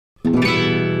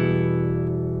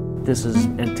This is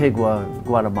Antigua,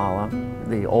 Guatemala,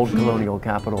 the old colonial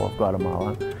capital of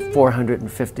Guatemala.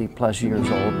 450 plus years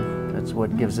old. That's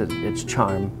what gives it its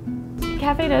charm.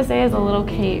 Café No Sé is a little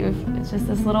cave. It's just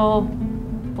this little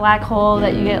black hole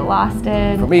that you get lost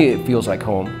in. For me, it feels like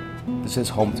home. This is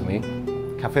home to me.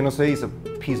 Café No Sé is a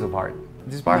piece of art.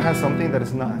 This bar has something that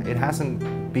is not, it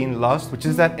hasn't been lost, which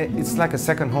is that it's like a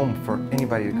second home for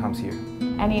anybody that comes here.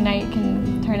 Any night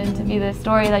can turn into be the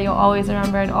story that you'll always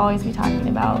remember and always be talking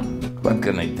about. What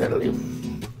can I tell you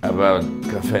about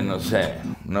Café No Sé?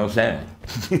 No sé.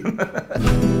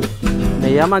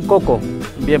 Me llaman Coco.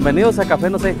 Bienvenidos a Café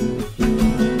No Sé.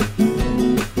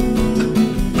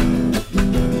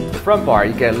 Front bar,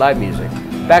 you get live music.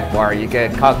 Back bar, you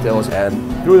get cocktails, and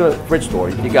through the fridge door,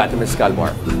 you got the Mezcal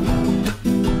bar.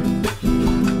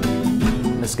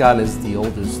 Mezcal is the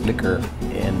oldest liquor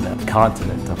in the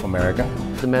continent of America.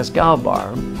 The Mezcal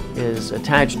bar is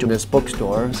attached to this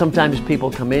bookstore. Sometimes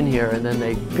people come in here and then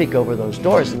they peek over those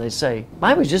doors and they say,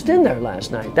 I was just in there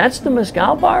last night. That's the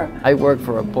Mezcal bar? I work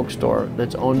for a bookstore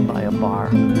that's owned by a bar.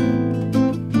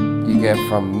 You get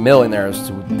from millionaires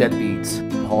to deadbeats,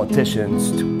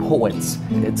 politicians to poets.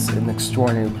 It's an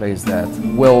extraordinary place that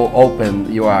will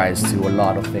open your eyes to a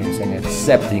lot of things and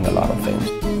accepting a lot of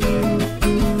things.